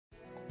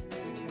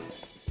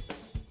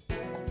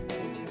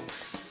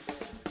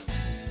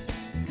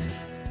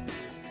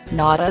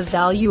not a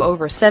value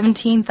over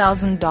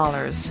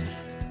 $17,000.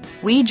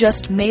 We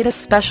just made a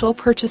special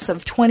purchase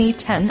of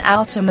 2010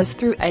 Altimas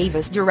through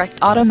Avis Direct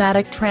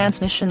automatic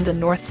transmission, the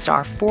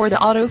NorthStar Ford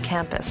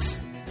Auto-campus.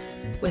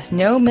 With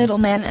no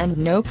middleman and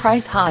no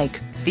price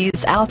hike,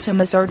 these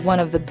Altimas are one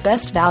of the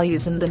best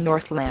values in the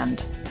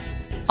Northland.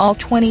 All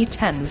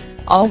 2010s,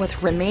 all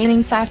with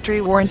remaining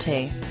factory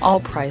warranty, all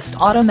priced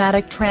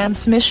automatic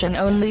transmission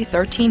only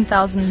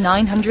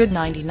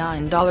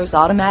 $13,999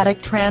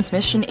 automatic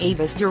transmission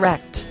Avis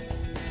Direct.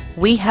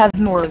 We have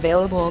more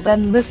available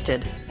than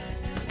listed.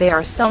 They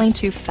are selling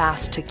too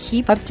fast to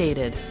keep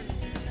updated.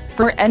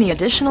 For any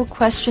additional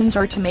questions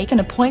or to make an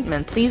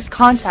appointment, please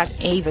contact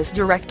Avis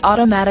Direct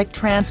Automatic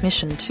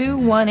Transmission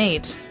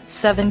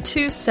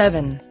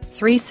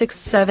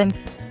 218-727-367.